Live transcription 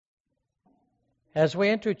As we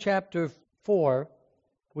enter chapter 4,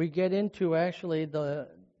 we get into actually the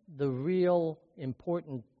real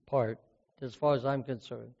important part, as far as I'm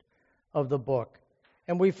concerned, of the book.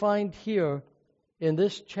 And we find here in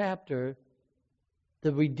this chapter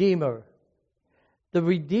the Redeemer. The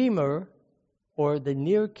Redeemer, or the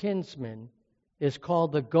near kinsman, is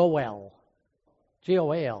called the Goel,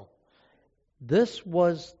 G-O-A-L. This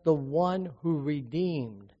was the one who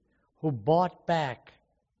redeemed, who bought back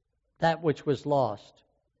that which was lost.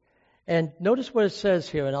 And notice what it says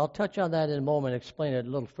here, and I'll touch on that in a moment, explain it a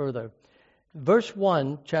little further. Verse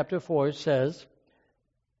 1, chapter 4 says,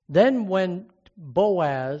 Then went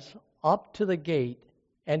Boaz up to the gate,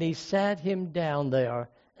 and he sat him down there.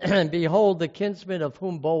 And behold, the kinsman of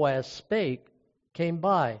whom Boaz spake came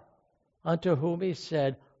by, unto whom he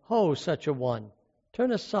said, Ho, such a one,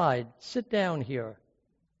 turn aside, sit down here.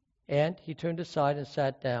 And he turned aside and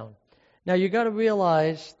sat down. Now you got to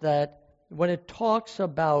realize that when it talks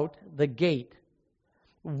about the gate,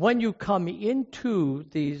 when you come into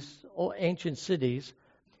these ancient cities,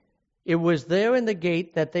 it was there in the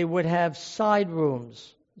gate that they would have side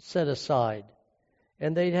rooms set aside.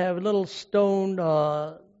 And they'd have a little stone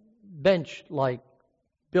bench-like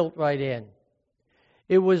built right in.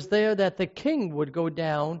 It was there that the king would go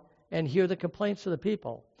down and hear the complaints of the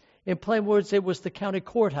people. In plain words, it was the county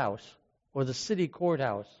courthouse or the city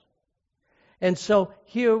courthouse. And so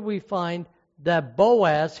here we find that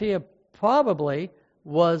Boaz here probably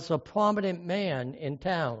was a prominent man in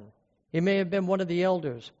town. He may have been one of the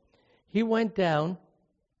elders. He went down,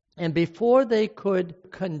 and before they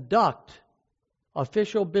could conduct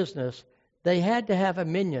official business, they had to have a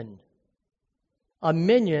minyan. A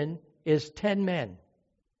minyan is 10 men.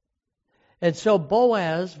 And so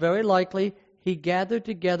Boaz, very likely, he gathered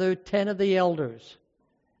together 10 of the elders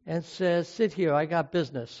and says, sit here, I got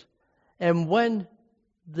business. And when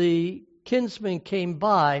the kinsman came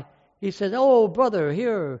by, he said, oh, brother,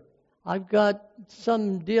 here, I've got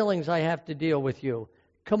some dealings I have to deal with you.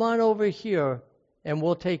 Come on over here, and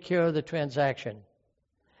we'll take care of the transaction.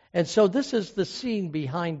 And so this is the scene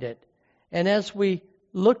behind it. And as we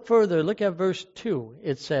look further, look at verse 2.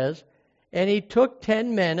 It says, And he took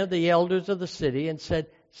 10 men of the elders of the city and said,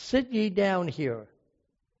 Sit ye down here.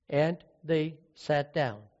 And they sat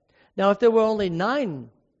down. Now, if there were only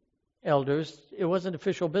 9 elders, it wasn't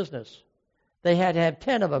official business. They had to have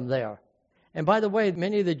 10 of them there. And by the way,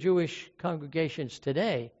 many of the Jewish congregations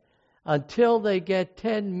today, until they get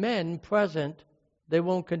 10 men present, they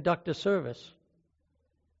won't conduct a service.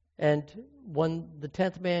 And when the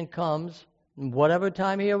 10th man comes, whatever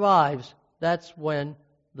time he arrives, that's when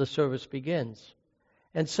the service begins.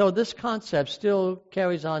 And so this concept still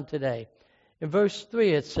carries on today. In verse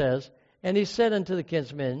 3 it says, And he said unto the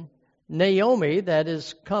kinsman, Naomi, that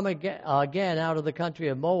is come again out of the country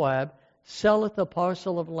of Moab, selleth a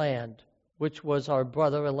parcel of land, which was our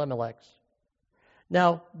brother Elimelech's.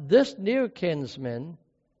 Now, this near kinsman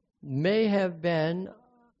may have been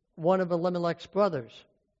one of Elimelech's brothers.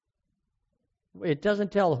 It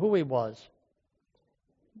doesn't tell who he was.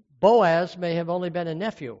 Boaz may have only been a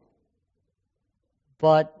nephew.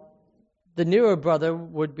 But the nearer brother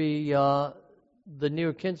would be the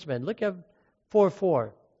near kinsman. Look at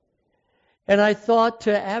 4:4. And I thought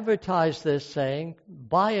to advertise this, saying,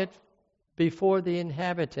 Buy it before the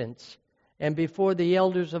inhabitants and before the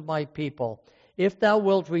elders of my people. If thou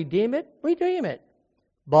wilt redeem it, redeem it.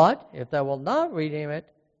 But if thou wilt not redeem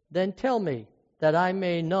it, then tell me, that I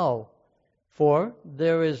may know. For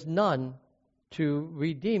there is none to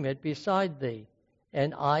redeem it beside thee,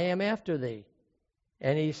 and I am after thee.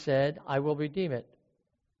 And he said, I will redeem it.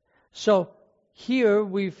 So here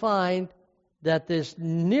we find that this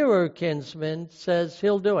nearer kinsman says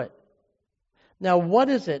he'll do it. Now, what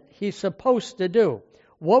is it he's supposed to do?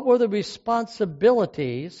 What were the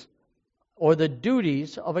responsibilities or the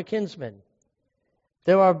duties of a kinsman?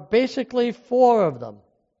 There are basically 4 of them.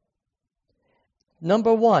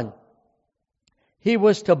 Number 1, he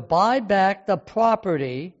was to buy back the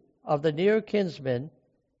property of the near kinsman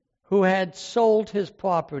who had sold his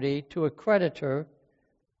property to a creditor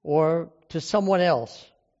or to someone else.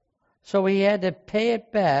 So he had to pay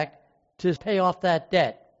it back to pay off that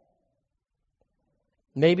debt.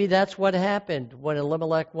 Maybe that's what happened when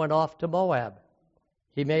Elimelech went off to Moab.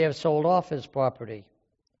 He may have sold off his property.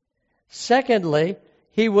 Secondly,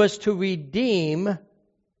 he was to redeem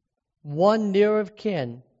one near of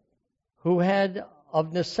kin who had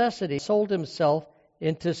of necessity sold himself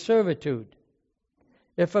into servitude.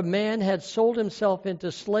 If a man had sold himself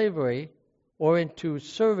into slavery or into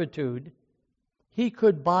servitude, he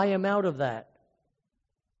could buy him out of that.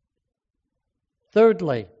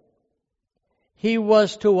 Thirdly, he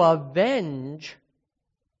was to avenge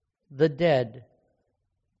the dead.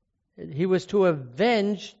 He was to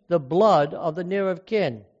avenge the blood of the near of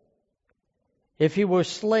kin if he were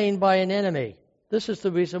slain by an enemy. This is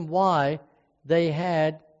the reason why they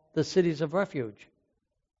had the cities of refuge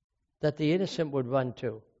that the innocent would run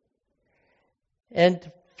to.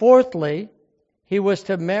 And fourthly, he was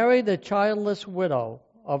to marry the childless widow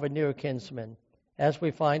of a near kinsman, as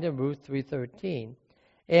we find in Ruth 3:13,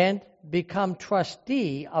 and become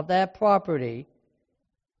trustee of that property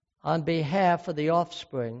on behalf of the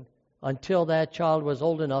offspring until that child was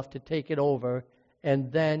old enough to take it over,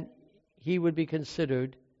 and then he would be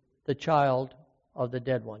considered the child of the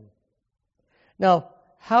dead one. Now,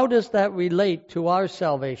 how does that relate to our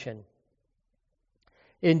salvation?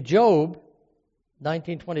 In Job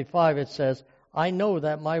 19:25 it says, I know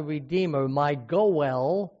that my Redeemer, my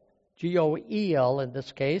Goel, Goel in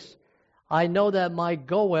this case, I know that my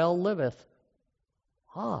Goel liveth.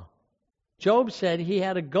 Job said he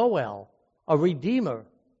had a Goel, a Redeemer,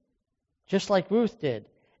 just like Ruth did.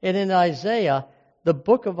 And in Isaiah, the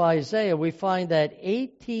book of Isaiah, we find that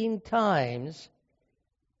 18 times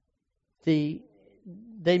they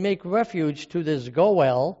make refuge to this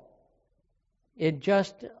Goel in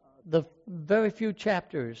just the very few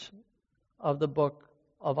chapters of the book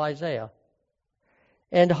of Isaiah.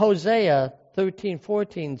 And Hosea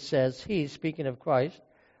 13:14 says, he, speaking of Christ,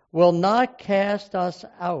 will not cast us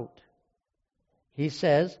out. He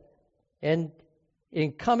says, and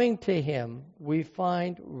in coming to him, we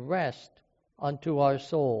find rest unto our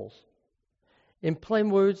souls. In plain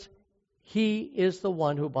words, he is the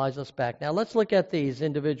one who buys us back. Now let's look at these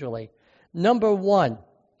individually. Number one,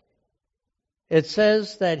 it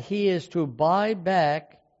says that he is to buy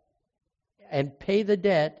back and pay the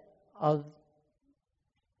debt of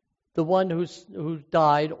the one who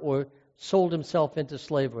died or sold himself into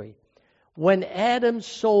slavery. When Adam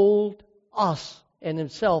sold us and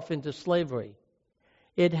himself into slavery,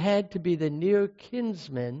 it had to be the near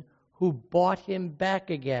kinsman who bought him back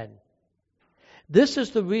again. This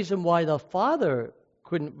is the reason why the Father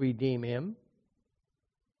couldn't redeem him.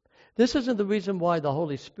 This isn't the reason why the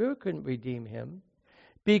Holy Spirit couldn't redeem him.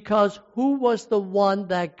 Because who was the one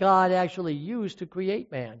that God actually used to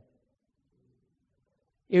create man?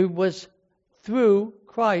 It was through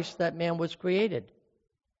Christ that man was created.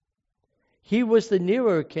 He was the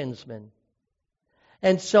nearer kinsman.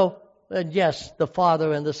 And so, yes, the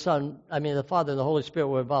Father and the Father and the Holy Spirit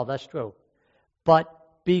were involved, that's true. But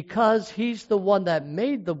because he's the one that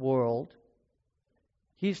made the world,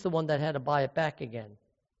 he's the one that had to buy it back again.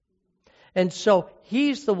 And so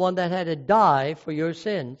he's the one that had to die for your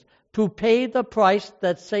sins to pay the price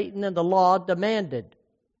that Satan and the law demanded.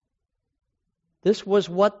 This was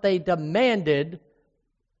what they demanded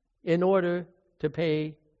in order to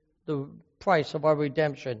pay the price of our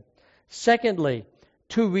redemption. Secondly,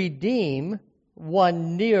 to redeem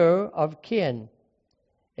one near of kin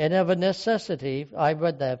and of a necessity. I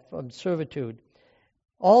read that from servitude.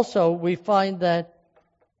 Also, we find that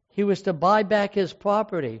he was to buy back his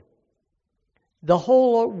property. The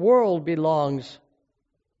whole world belongs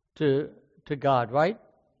to God, right?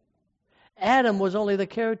 Adam was only the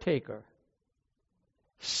caretaker.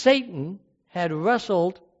 Satan had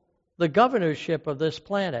wrestled the governorship of this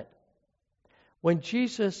planet. When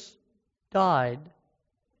Jesus died,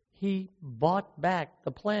 he bought back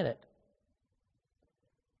the planet.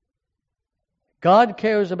 God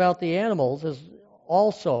cares about the animals as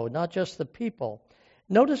also, not just the people.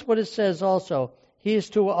 Notice what it says also. He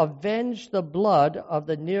is to avenge the blood of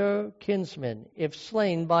the near kinsman if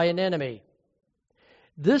slain by an enemy.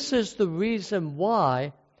 This is the reason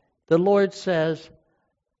why the Lord says,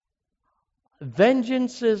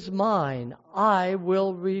 vengeance is mine, I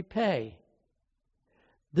will repay.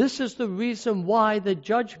 This is the reason why the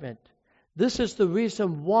judgment. This is the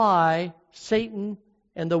reason why Satan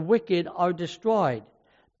and the wicked are destroyed.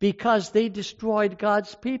 Because they destroyed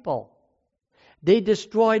God's people. They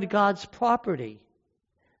destroyed God's property.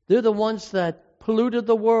 They're the ones that polluted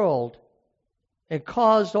the world and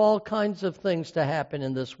caused all kinds of things to happen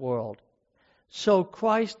in this world. So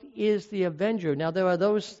Christ is the avenger. Now there are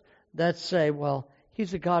those that say, well,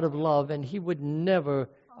 he's a God of love and he would never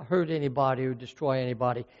hurt anybody or destroy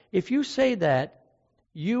anybody. If you say that,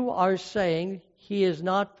 you are saying he is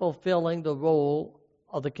not fulfilling the role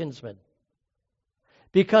of the kinsman.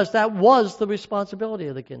 Because that was the responsibility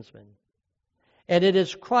of the kinsman. And it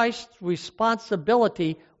is Christ's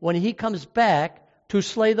responsibility when he comes back to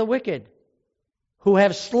slay the wicked who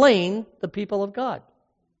have slain the people of God.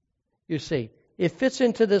 You see, it fits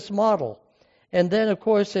into this model. And then, of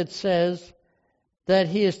course, it says that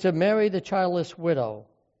he is to marry the childless widow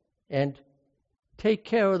and take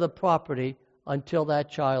care of the property until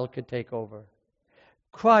that child could take over.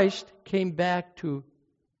 Christ came back to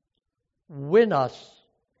win us.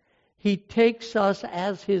 He takes us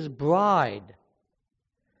as his bride.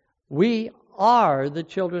 We are the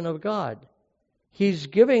children of God. He's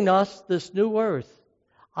giving us this new earth.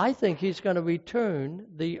 I think he's going to return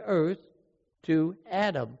the earth to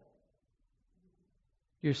Adam.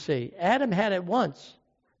 You see, Adam had it once,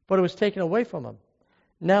 but it was taken away from him.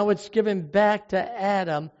 Now it's given back to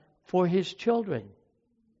Adam for his children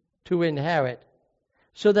to inherit,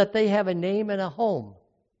 so that they have a name and a home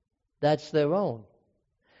that's their own.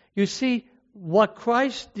 You see, what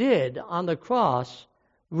Christ did on the cross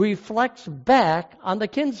reflects back on the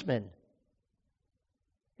kinsman.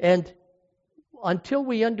 And until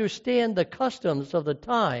we understand the customs of the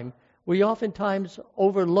time, we oftentimes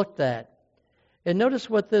overlook that. And notice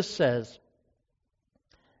what this says.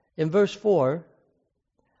 In verse 4,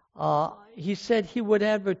 he said he would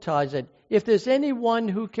advertise it. If there's anyone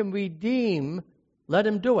who can redeem, let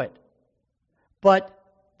him do it. But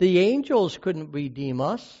the angels couldn't redeem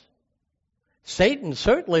us. Satan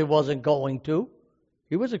certainly wasn't going to.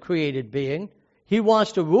 He was a created being. He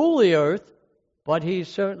wants to rule the earth, but he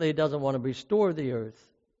certainly doesn't want to restore the earth.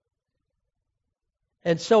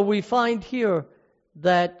 And so we find here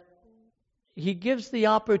that he gives the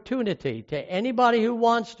opportunity to anybody who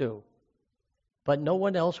wants to, but no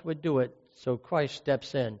one else would do it, so Christ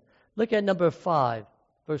steps in. Look at number 5,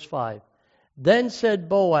 verse 5. Then said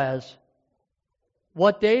Boaz,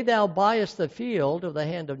 what day thou buyest the field of the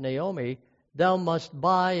hand of Naomi, thou must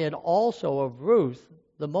buy it also of Ruth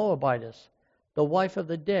the Moabitess, the wife of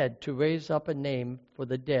the dead, to raise up a name for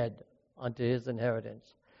the dead unto his inheritance.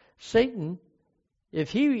 Satan,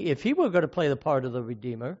 if he were going to play the part of the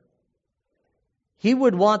Redeemer, he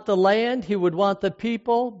would want the land, he would want the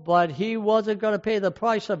people, but he wasn't going to pay the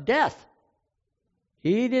price of death.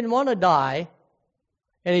 He didn't want to die,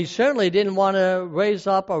 and he certainly didn't want to raise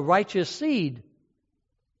up a righteous seed.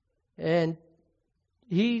 And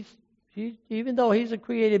he, even though he's a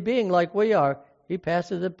created being like we are, he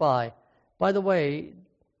passes it by. By the way,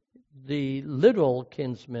 the literal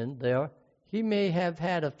kinsman there, he may have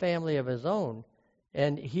had a family of his own,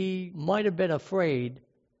 and he might have been afraid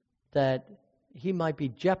that he might be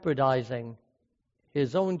jeopardizing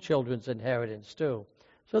his own children's inheritance too.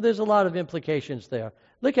 So there's a lot of implications there.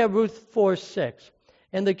 Look at Ruth 4:6.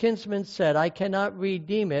 And the kinsman said, I cannot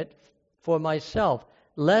redeem it for myself,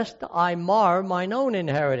 lest I mar mine own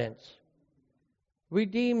inheritance.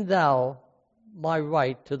 Redeem thou my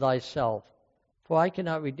right to thyself, for I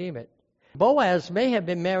cannot redeem it. Boaz may have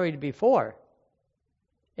been married before.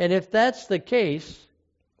 And if that's the case,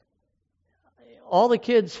 all the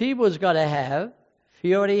kids he was going to have,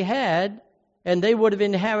 he already had, and they would have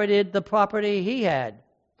inherited the property he had.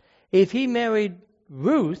 If he married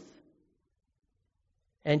Ruth,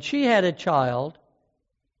 and she had a child,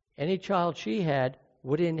 any child she had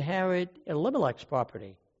would inherit Elimelech's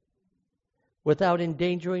property without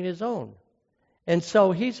endangering his own. And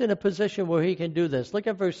so he's in a position where he can do this. Look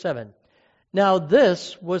at verse 7. Now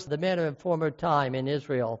this was the manner in former time in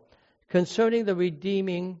Israel concerning the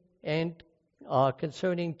redeeming and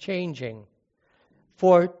concerning changing.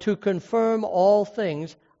 For to confirm all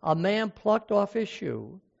things, a man plucked off his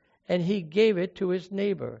shoe, and he gave it to his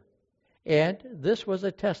neighbor. And this was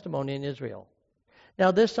a testimony in Israel.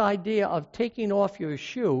 Now this idea of taking off your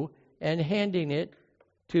shoe and handing it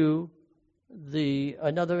to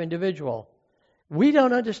another individual, we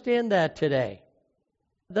don't understand that today.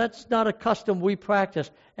 That's not a custom we practice.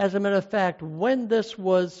 As a matter of fact, when this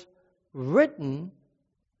was written,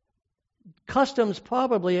 customs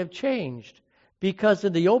probably have changed, because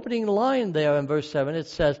in the opening line there in verse 7 it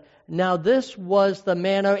says, now this was the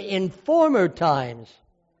manner in former times.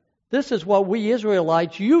 This is what we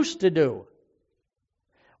Israelites used to do.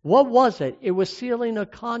 What was it? It was sealing a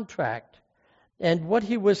contract. And what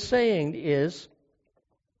he was saying is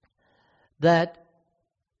that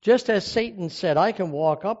just as Satan said, I can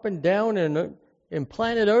walk up and down in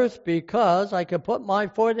planet Earth because I can put my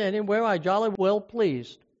foot anywhere I jolly well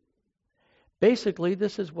pleased. Basically,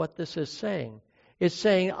 this is what this is saying. It's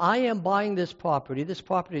saying, I am buying this property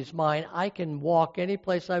is mine, I can walk any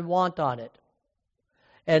place I want on it.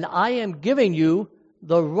 And I am giving you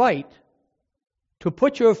the right to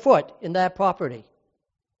put your foot in that property.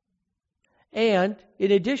 And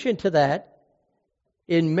in addition to that,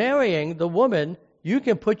 in marrying the woman, you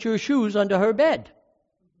can put your shoes under her bed.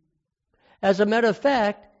 As a matter of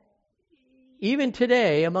fact, even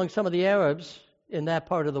today, among some of the Arabs in that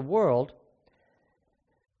part of the world,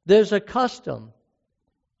 there's a custom,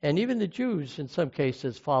 and even the Jews in some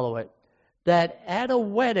cases follow it, that at a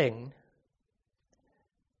wedding,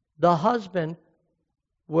 the husband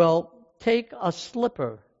will take a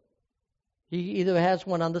slipper. He either has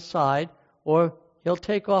one on the side or he'll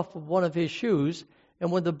take off one of his shoes,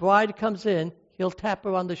 and when the bride comes in, he'll tap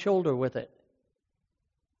her on the shoulder with it.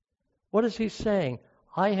 What is he saying?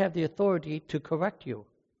 I have the authority to correct you.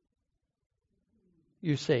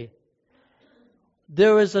 You see.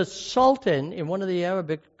 There is a sultan in one of the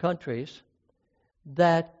Arabic countries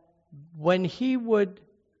that when he would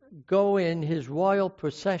go in his royal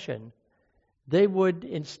procession, they would,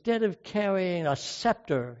 instead of carrying a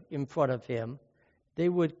scepter in front of him, they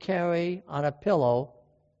would carry on a pillow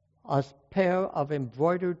a pair of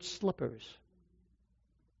embroidered slippers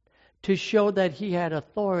to show that he had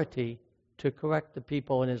authority to correct the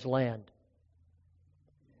people in his land.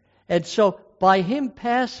 And so by him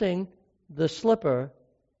passing the slipper,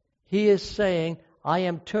 he is saying, I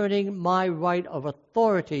am turning my right of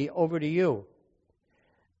authority over to you.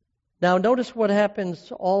 Now notice what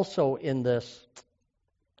happens also in this.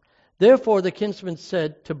 Therefore the kinsman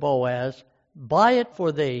said to Boaz, buy it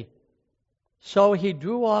for thee. So he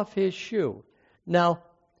drew off his shoe. Now,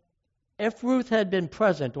 if Ruth had been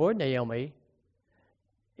present, or Naomi,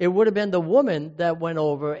 it would have been the woman that went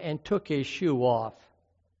over and took his shoe off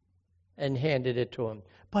and handed it to him.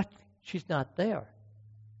 But she's not there.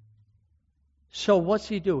 So what's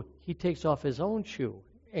he do? He takes off his own shoe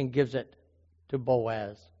and gives it to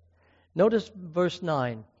Boaz. Notice verse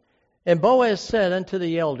 9. And Boaz said unto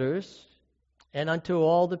the elders and unto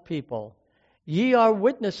all the people, ye are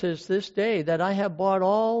witnesses this day that I have bought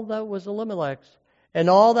all that was Elimelech's, and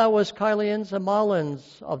all that was Chilion's and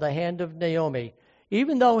Mahlon's of the hand of Naomi.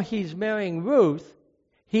 Even though he's marrying Ruth,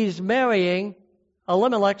 he's marrying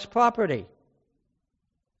Elimelech's property.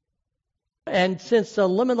 And since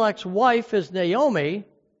Elimelech's wife is Naomi,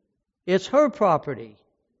 it's her property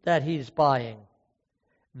that he's buying.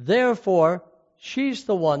 Therefore, she's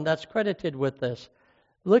the one that's credited with this.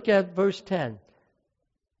 Look at verse 10.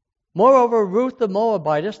 Moreover, Ruth the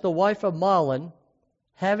Moabitess, the wife of Mahlon,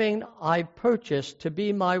 having I purchased to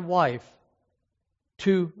be my wife,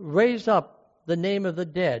 to raise up the name of the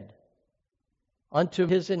dead unto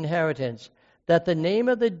his inheritance, that the name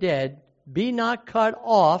of the dead be not cut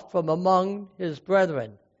off from among his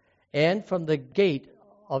brethren, and from the gate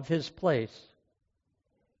of his place.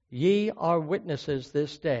 Ye are witnesses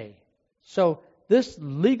this day. So this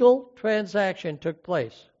legal transaction took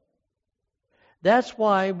place. That's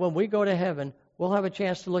why when we go to heaven, we'll have a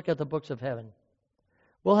chance to look at the books of heaven.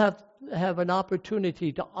 We'll have an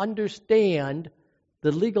opportunity to understand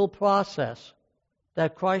the legal process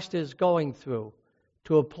that Christ is going through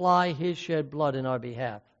to apply his shed blood in our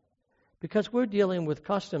behalf. Because we're dealing with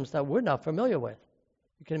customs that we're not familiar with.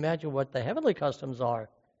 You can imagine what the heavenly customs are.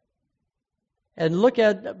 And look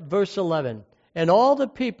at verse 11. And all the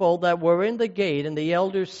people that were in the gate and the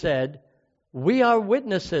elders said, we are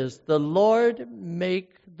witnesses, the Lord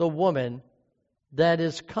make the woman that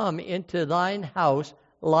is come into thine house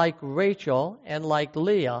like Rachel and like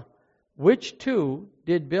Leah, which two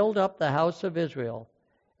did build up the house of Israel,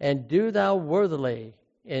 and do thou worthily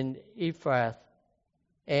in Ephrath,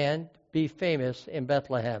 and be famous in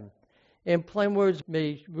Bethlehem. In plain words,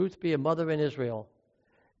 may Ruth be a mother in Israel.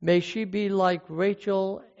 May she be like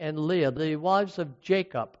Rachel and Leah, the wives of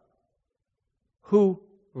Jacob, who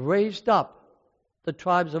raised up the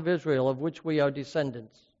tribes of Israel, of which we are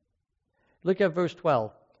descendants. Look at verse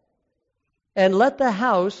 12. And let the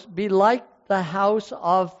house be like the house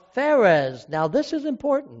of Pharez. Now this is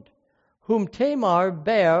important. Whom Tamar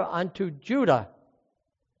bare unto Judah,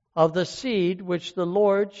 of the seed which the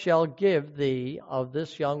Lord shall give thee of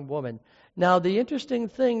this young woman. Now the interesting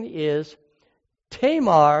thing is,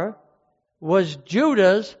 Tamar was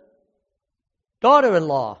Judah's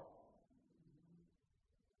daughter-in-law.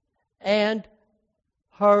 And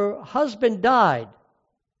her husband died.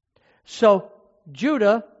 So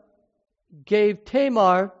Judah gave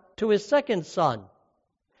Tamar to his second son.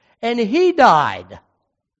 And he died.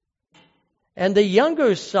 And the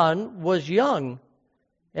younger son was young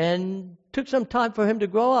and took some time for him to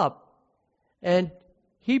grow up. And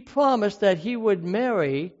he promised that he would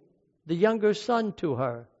marry the younger son to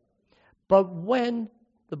her. But when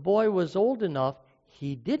the boy was old enough,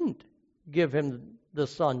 he didn't give him the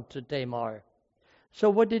son to Tamar. So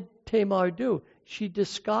what did Tamar do? She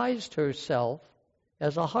disguised herself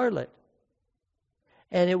as a harlot.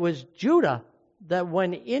 And it was Judah that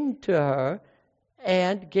went into her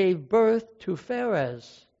and gave birth to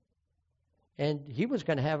Pharez. And he was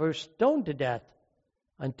going to have her stoned to death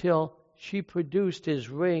until she produced his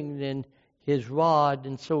ring and his rod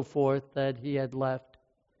and so forth that he had left.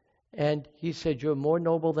 And he said, you're more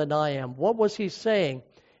noble than I am. What was he saying?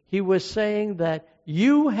 he was saying that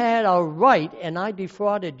you had a right and I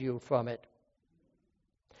defrauded you from it.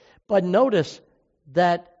 But notice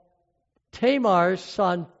that Tamar's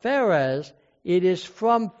son Pharez, it is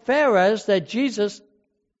from Pharez that Jesus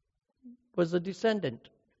was a descendant.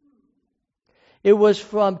 It was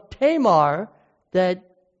from Tamar that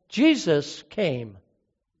Jesus came.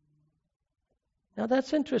 Now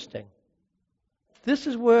that's interesting. This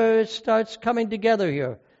is where it starts coming together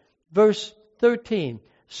here. Verse 13.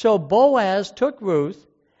 So Boaz took Ruth,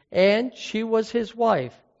 and she was his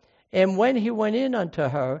wife. And when he went in unto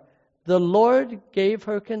her, the Lord gave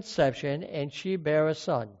her conception, and she bare a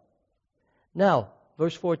son. Now,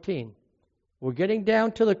 verse 14. We're getting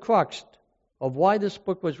down to the crux of why this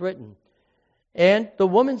book was written. And the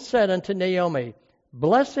woman said unto Naomi,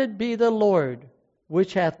 Blessed be the Lord,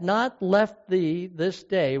 which hath not left thee this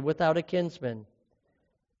day without a kinsman,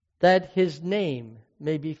 that his name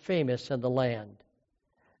may be famous in the land.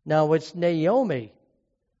 Now it's Naomi.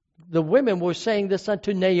 The women were saying this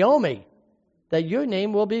unto Naomi, that your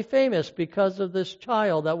name will be famous because of this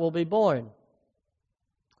child that will be born.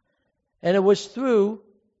 And it was through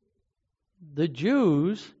the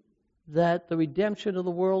Jews that the redemption of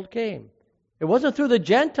the world came. It wasn't through the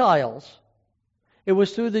Gentiles. It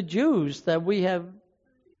was through the Jews that we have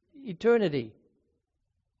eternity.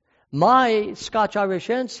 My Scotch-Irish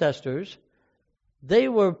ancestors, they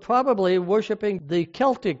were probably worshiping the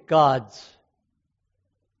Celtic gods.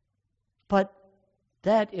 But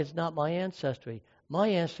that is not my ancestry. My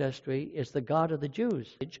ancestry is the God of the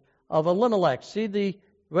Jews, of Elimelech. See the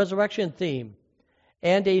resurrection theme.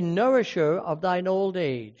 And a nourisher of thine old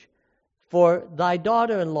age. For thy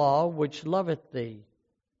daughter-in-law, which loveth thee,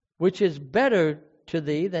 which is better to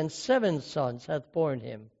thee than 7 sons, hath borne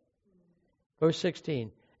him. Verse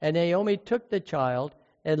 16. And Naomi took the child,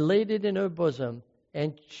 and laid it in her bosom,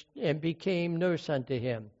 and became nurse unto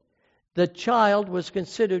him. The child was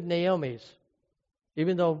considered Naomi's,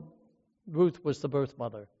 even though Ruth was the birth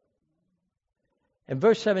mother. And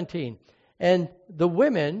verse 17. And the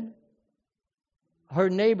women, her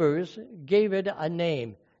neighbors, gave it a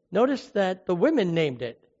name. Notice that the women named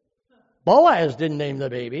it. Boaz didn't name the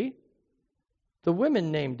baby. The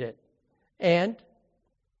women named it. And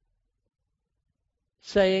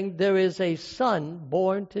saying, there is a son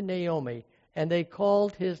born to Naomi. And they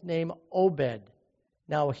called his name Obed.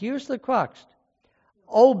 Now here's the crux.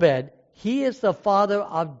 Obed, he is the father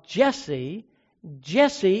of Jesse.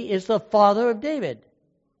 Jesse is the father of David.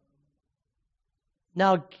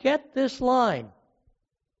 Now get this line.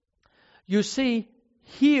 You see,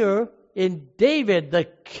 here in David, the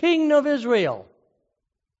king of Israel,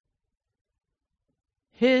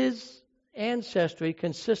 his ancestry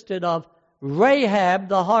consisted of Rahab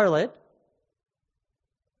the harlot,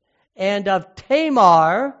 and of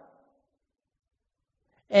Tamar,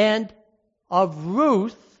 and of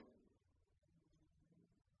Ruth.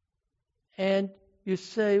 And you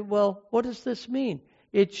say, well, what does this mean?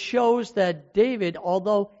 It shows that David,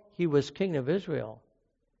 although he was king of Israel,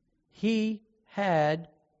 he had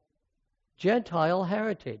Gentile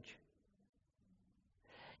heritage.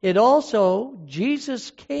 It also, Jesus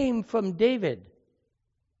came from David.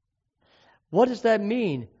 What does that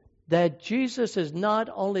mean? That Jesus is not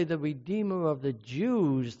only the Redeemer of the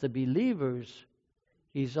Jews, the believers,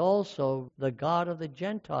 he's also the God of the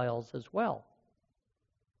Gentiles as well.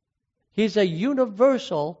 He's a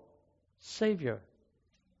universal Savior.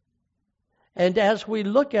 And as we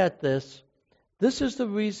look at this, this is the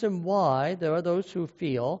reason why there are those who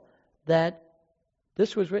feel that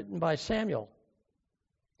this was written by Samuel.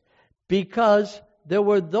 Because there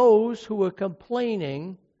were those who were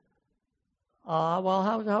complaining,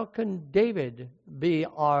 how can David be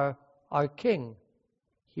our king?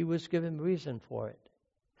 He was given reason for it.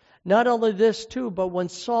 Not only this too, but when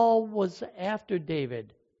Saul was after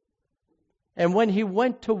David, and when he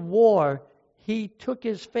went to war, he took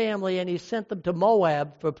his family and he sent them to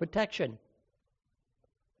Moab for protection.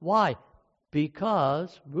 Why?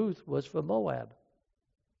 Because Ruth was from Moab.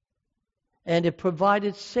 And it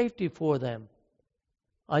provided safety for them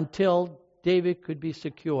until David could be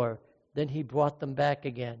secure. Then he brought them back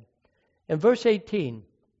again. In verse 18,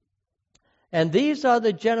 and these are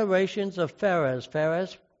the generations of Pharez.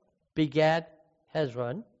 Pharez begat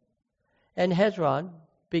Hezron, and Hezron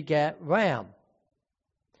begat Ram.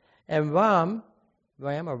 And Ram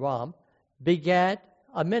begat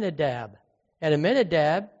Amminadab. And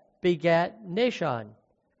Amminadab begat Nahshon.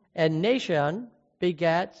 And Nahshon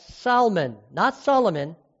begat Salmon. Not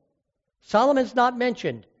Solomon. Solomon's not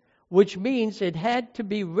mentioned, which means it had to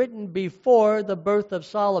be written before the birth of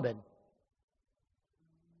Solomon.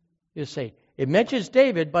 You see, it mentions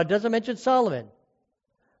David, but it doesn't mention Solomon.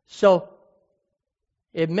 So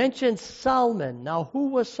it mentions Salmon. Now, who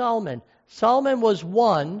was Salmon? Salmon was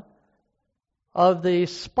one of the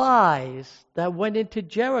spies that went into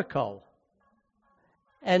Jericho.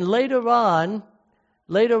 And later on,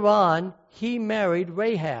 he married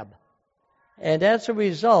Rahab. And as a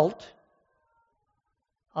result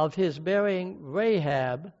of his marrying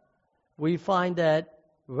Rahab, we find that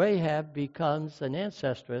Rahab becomes an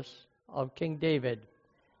ancestress of King David.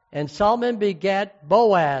 And Salmon begat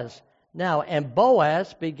Boaz. Now, and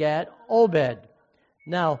Boaz begat Obed.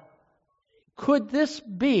 Now, could this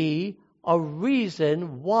be a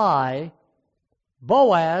reason why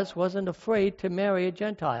Boaz wasn't afraid to marry a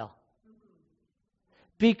Gentile?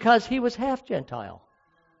 Because he was half Gentile.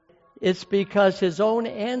 It's because his own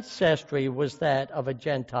ancestry was that of a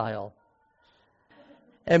Gentile.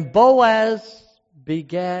 And Boaz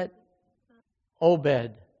begat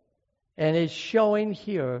Obed. And it's showing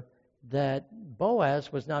here that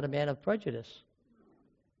Boaz was not a man of prejudice,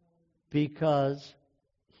 because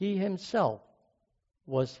he himself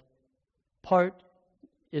was part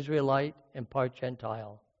Israelite and part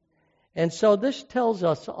Gentile. And so this tells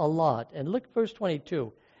us a lot. And look at verse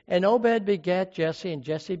 22. And Obed begat Jesse, and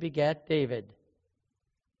Jesse begat David.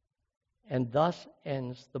 And thus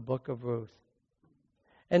ends the book of Ruth.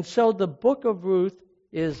 And so the book of Ruth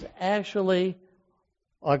is actually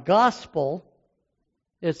a gospel.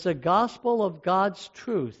 It's a gospel of God's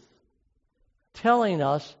truth, telling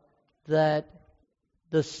us that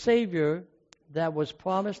the Savior that was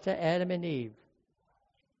promised to Adam and Eve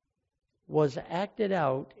was acted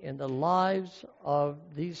out in the lives of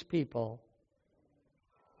these people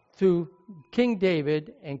through King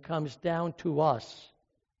David and comes down to us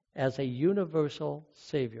as a universal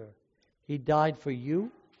Savior. He died for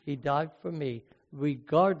you. He died for me,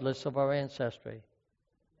 regardless of our ancestry.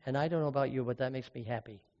 And I don't know about you, but that makes me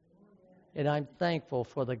happy. And I'm thankful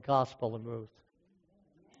for the gospel of Ruth.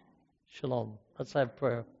 Shalom. Let's have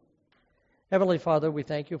prayer. Heavenly Father, we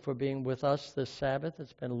thank you for being with us this Sabbath.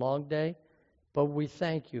 It's been a long day, but we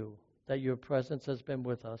thank you that your presence has been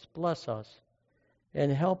with us. Bless us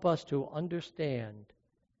and help us to understand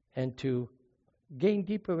and to gain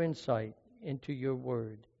deeper insight into your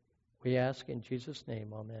word. We ask in Jesus'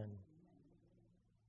 name, amen.